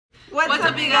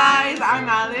up, you guys? I'm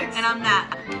Alex. And I'm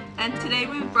Nat. And today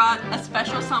we brought a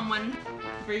special someone.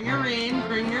 Bring her in,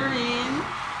 bring her in.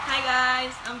 Hi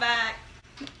guys, I'm back.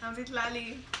 I'm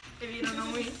Citlaly, if you don't know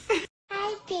me.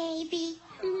 Hi, baby.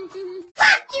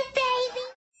 Fuck you, baby.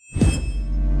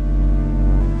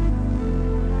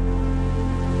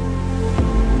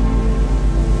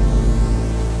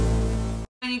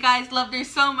 And you guys loved her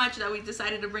so much that we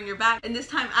decided to bring her back. And this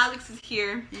time Alex is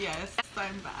here. Yes,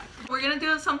 I'm back. We're gonna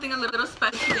do something a little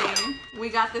special today. We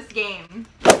got this game.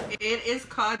 It is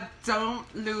called Don't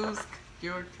Lose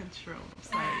Your Control.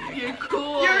 Sorry. You're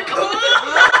cool. You're cool.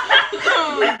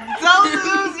 Don't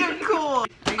lose your cool.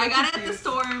 I got it at the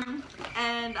store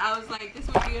and I was like, this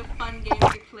would be a fun game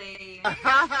to play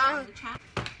on the chat.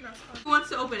 Who wants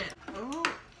to open it? Oh.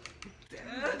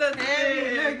 That's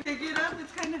heavy. Look, pick it up.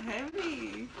 It's kind of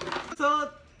heavy. So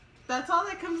that's all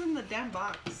that comes in the damn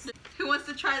box. Who wants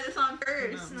to try this on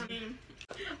first? No.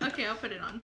 Okay, I'll put it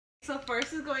on. So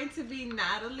first is going to be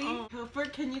Natalie. Oh. Help her.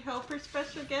 Can you help her,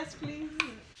 special guest, please?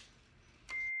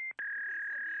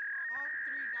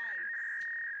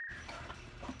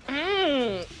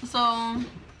 So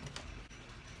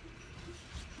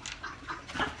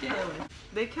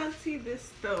they can't see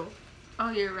this though. oh,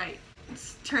 you're right.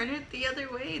 Just turn it the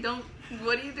other way. Don't.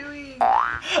 What are you doing?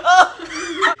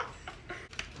 Oh.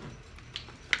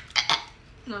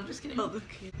 No, I'm just kidding. Oh,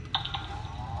 okay.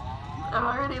 I'm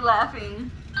already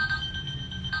laughing.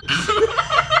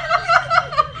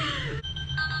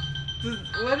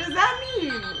 What does that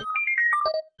mean?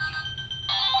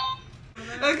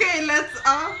 Okay, let's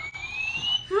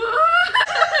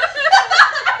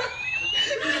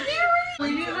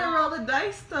we need to roll the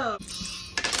dice though.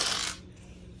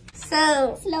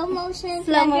 So, slow motion,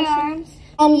 arms,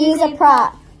 and use a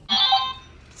prop.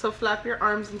 So flap your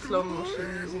arms in slow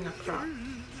motion using a prop.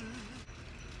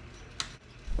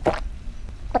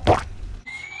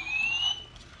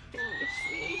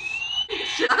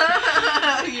 She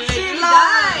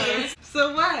lies!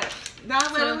 So what? Now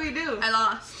what do we do? I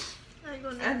lost.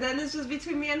 And then it's just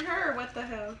between me and her. What the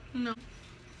hell? No.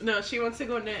 No, she wants to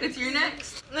go next. It's your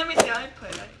next. Let me see how I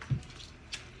put it.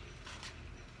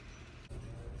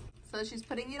 So she's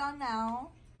putting it on now.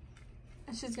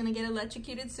 And she's gonna get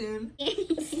electrocuted soon.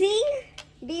 Sing,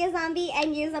 be a zombie,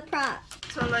 and use a prop.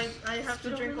 So like, I have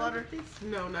to drink water.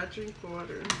 No, not drink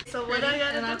water. So what I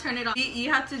gotta do? And I'll turn it on.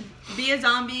 You have to be a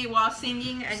zombie while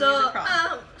singing and use a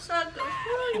prop.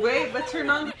 Wait, but turn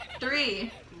on.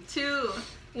 3, 2,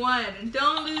 1.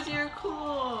 Don't lose your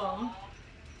cool.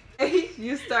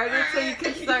 You started, so you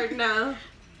can start now.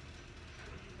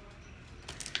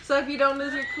 So if you don't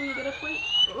lose your cool, you get a point.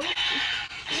 Oh.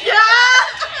 Yeah!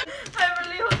 I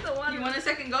really hope the one. You want a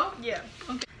second go? Yeah.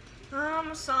 Okay.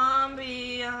 I'm a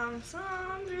zombie, I'm a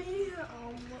zombie,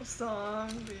 I'm a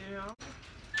zombie.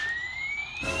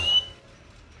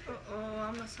 Uh-oh,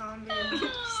 I'm a zombie.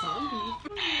 Zombie.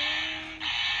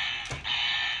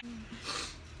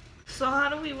 So how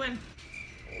do we win?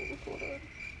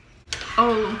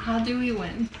 Oh, how do we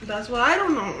win? That's what I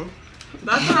don't know.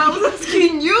 That's what I was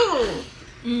asking you.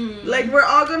 Like, we're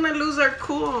all gonna lose our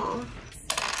cool.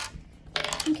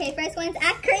 Okay, first one's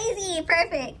act crazy.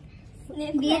 Perfect.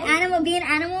 Be an animal, be an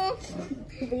animal.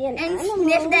 Be an animal.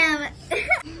 Sniff them.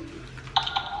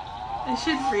 I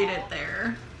should read it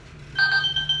there.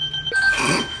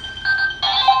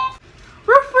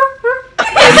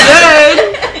 And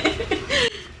then,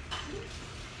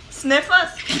 Sniff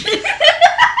us.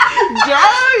 Joe,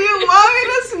 you want me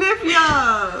to sniff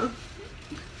y'all?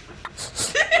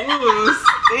 Ooh,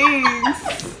 stinks.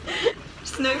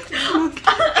 Sniff.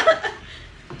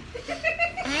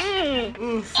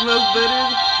 Smells better.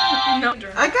 No.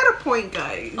 I got a point,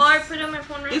 guys. Oh, I put on my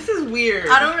phone right. This is weird.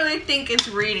 I don't really think it's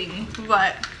reading,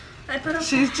 but I put on.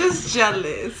 She's just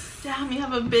jealous. damn, you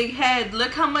have a big head.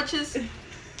 Look how much is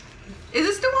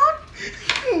this still on?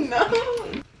 No.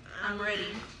 I'm ready.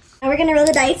 Now we're gonna roll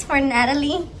the dice for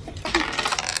Natalie.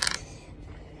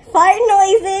 Fart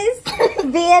noises,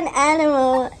 be an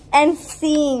animal, and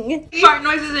sing. Fart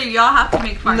noises, or y'all have to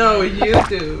make fart No, noises. you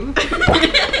do.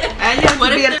 And you have What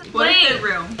to be if they're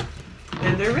real?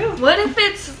 and they're real. What if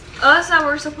it's us that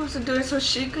we're supposed to do it so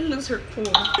she can lose her cool?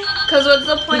 Cause what's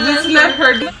the point? Just of let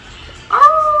her.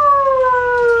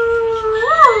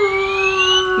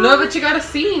 No, but you gotta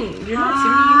sing. You're not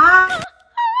singing.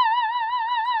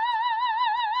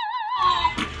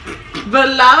 But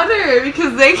louder,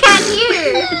 because they can't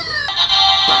hear.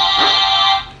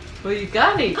 Well, you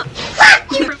got it.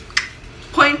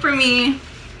 Point for me.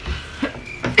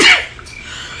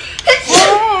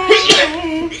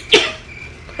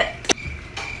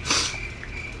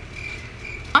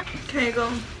 Okay,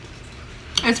 go.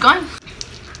 It's gone.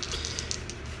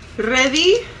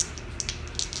 Ready?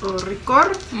 Or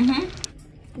record?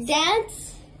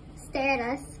 Dance. Stare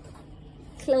at us.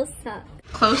 Close talk.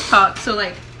 Close talk. So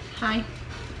like, hi.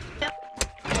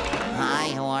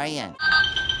 Hi, how are you?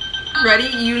 Ready?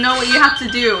 You know what you have to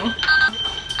do.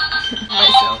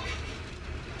 Myself.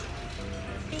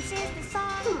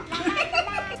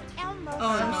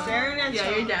 Oh no. Staring at Yeah,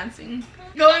 you. you're dancing.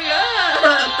 Going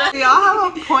up. Y'all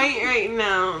have a point right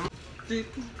now. Do you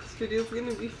think this video is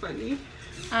gonna be funny?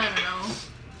 I don't know.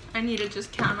 I need to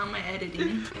just count on my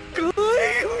editing.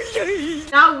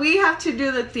 Now we have to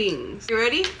do the things. You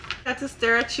ready? Got to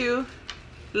stare at you,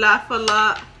 laugh a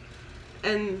lot,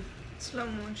 and Slow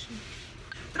motion.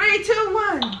 3, 2,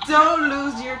 1. Don't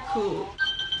lose your cool.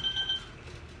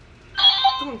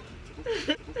 Don't.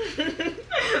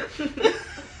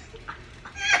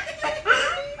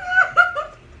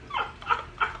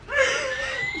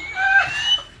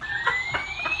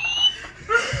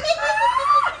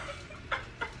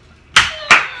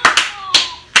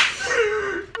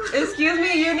 Excuse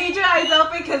me, you need your eyes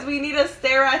open because we need to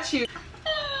stare at you.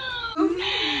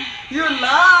 You're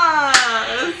lost.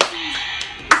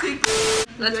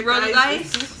 Let's The roll the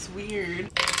dice. This is weird.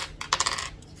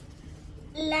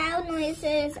 Loud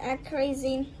noises are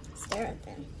crazy. Stare at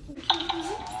them.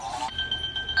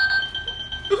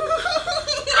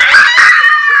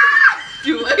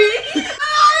 Do it.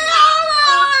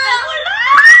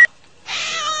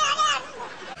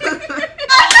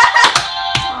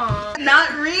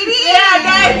 Not reading? Yeah,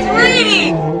 that's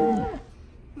reading.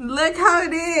 Look how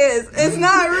it is. It's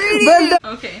not reading.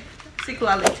 Okay,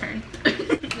 Citlaly turn.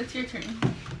 It's your turn.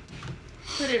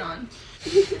 Put it on.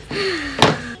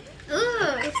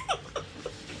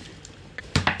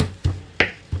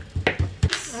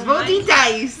 Roll the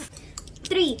dice.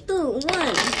 3, 2,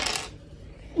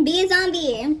 1. Be a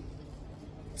zombie.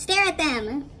 Stare at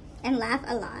them and laugh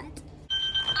a lot.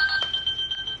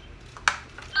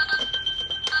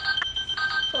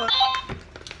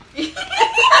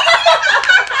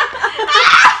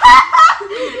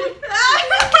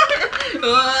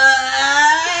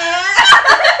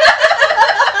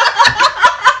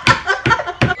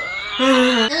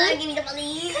 Give me the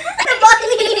police.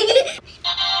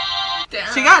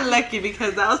 Damn. She got lucky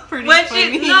because that was pretty When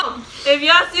funny. she no, if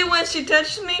y'all see when she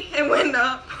touched me, it went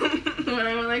up. When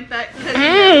I went like that.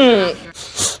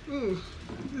 Ooh.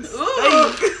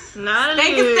 Natalie,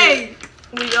 Steak is steak.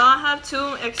 we all have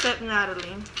 2 except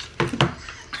Natalie.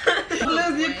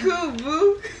 Lose your cool,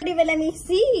 boo. Don't even let me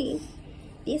see.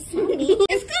 Be a zombie.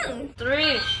 Let's go.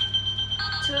 3,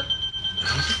 2.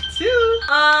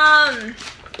 2.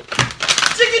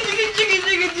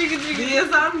 Chicken. Be a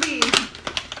zombie.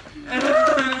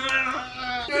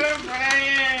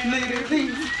 Later,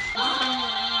 things.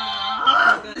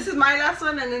 This is my last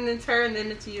one, and then it's her, and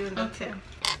then it's you. And that's Okay.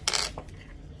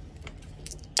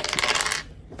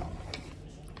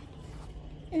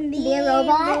 it. Be a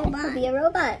robot. Be a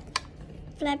robot.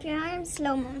 Flap your arms.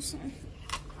 Slow motion.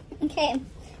 Okay.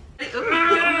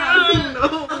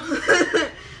 No.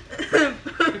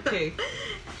 Okay.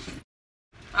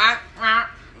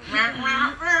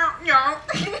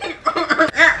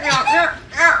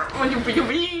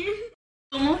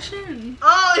 Slow motion.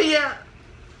 Oh yeah.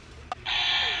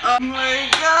 Oh my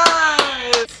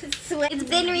god. It's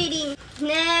been reading.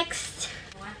 Next.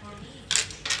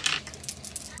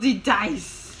 The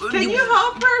dice. Can you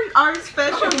help our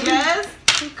special guest?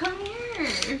 Come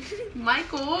here.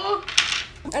 Michael.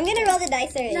 I'm gonna roll the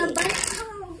dice already.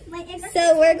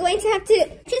 So we're going to have to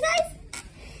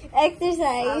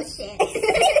exercise. Oh shit.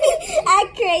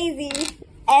 Act crazy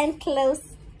and close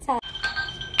talk.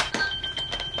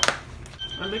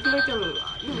 I look like a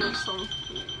lion or something.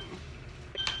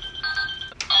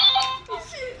 Oh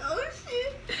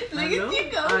shit. Look I know, at you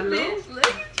go, I know. bitch. Look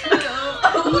at you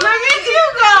go. Look at you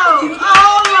go!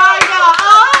 Oh my god! Oh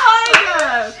my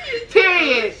god!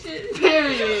 Period.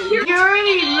 Period. You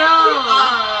already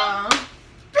know.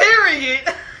 Period.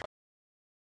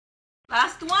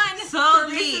 Last one. So for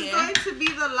this me. is going to be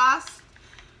the last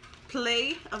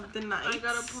play of the night. I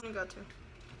got a point. Got 2.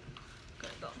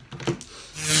 Okay, go.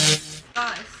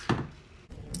 Guys.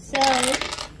 So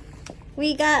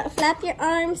we got flap your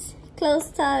arms, close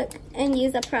talk, and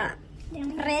use a prop.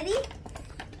 Ready?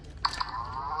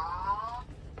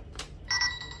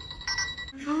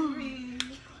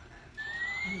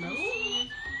 Hello?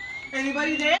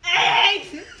 Anybody there?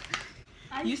 Hey!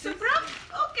 You some prop?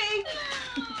 Okay.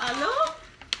 Hello?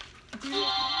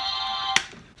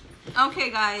 Okay,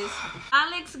 guys.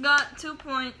 Alex got 2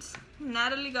 points.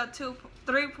 Natalie got 3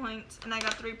 points, and I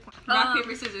got 3 points. Rock,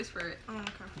 paper, scissors for it. Oh,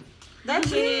 okay.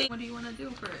 That's it. What do you want to do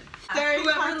for it? Staring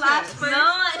Whoever contest. laughs first. No,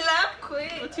 I laughed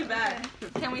quick. Not too bad.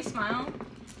 Can we smile?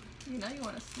 You know you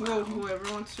want to smile. Well,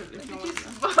 whoever wants to. If you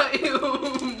want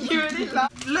to. You already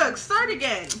laughed. Look, start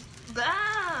again.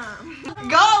 Damn.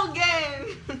 Go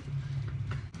again.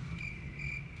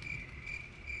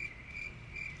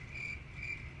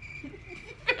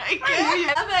 I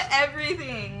can't. I have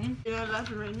everything. You're not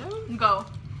laughing right now? Go.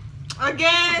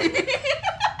 Again.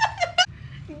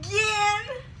 Again.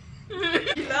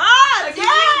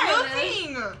 Again.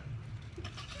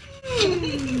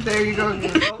 There you go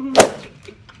again.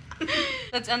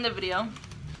 Let's end the video.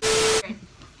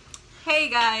 Hey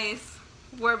guys,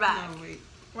 we're back. No, wait.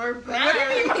 We're back.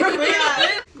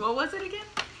 What was it again?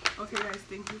 Okay, guys,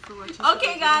 thank you for watching.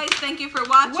 Okay, guys, thank you for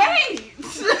watching. Wait!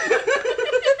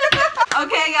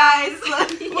 Okay, guys. Why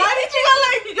did you go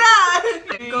like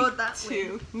that? Go that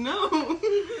way. No.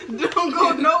 Don't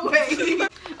go no way.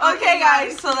 Okay,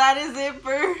 guys, so that is it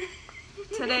for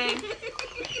Today.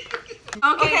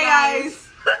 Okay, guys.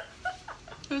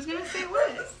 Who's gonna say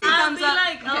what? I'll be up.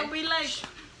 like,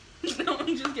 Okay. no, I'm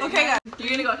just kidding. Okay, guys. You're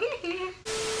gonna go.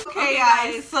 Okay,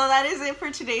 guys, so that is it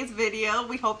for today's video.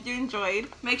 We hope you enjoyed.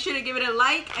 Make sure to give it a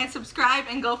like and subscribe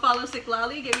and go follow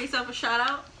Citlaly. Give yourself a shout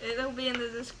out. It'll be in the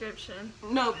description.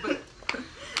 No, but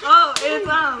Oh, it's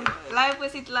Live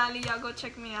with Citlaly. Y'all go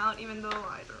check me out, even though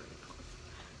I don't really post.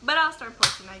 But I'll start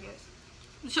posting, I guess.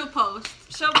 She'll post.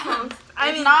 She'll post.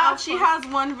 if not, she has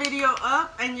one video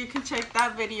up, and you can check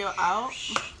that video out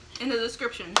In the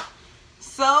description.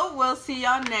 So we'll see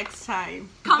y'all next time.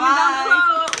 Comment down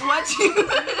Bye. below what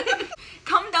you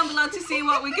comment down below to see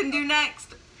what we can do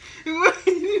next.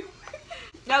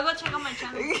 Y'all go check out my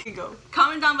channel. Go.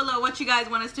 Comment down below what you guys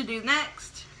want us to do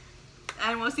next.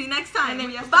 And we'll see you next time. And then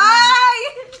we have to-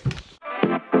 Bye!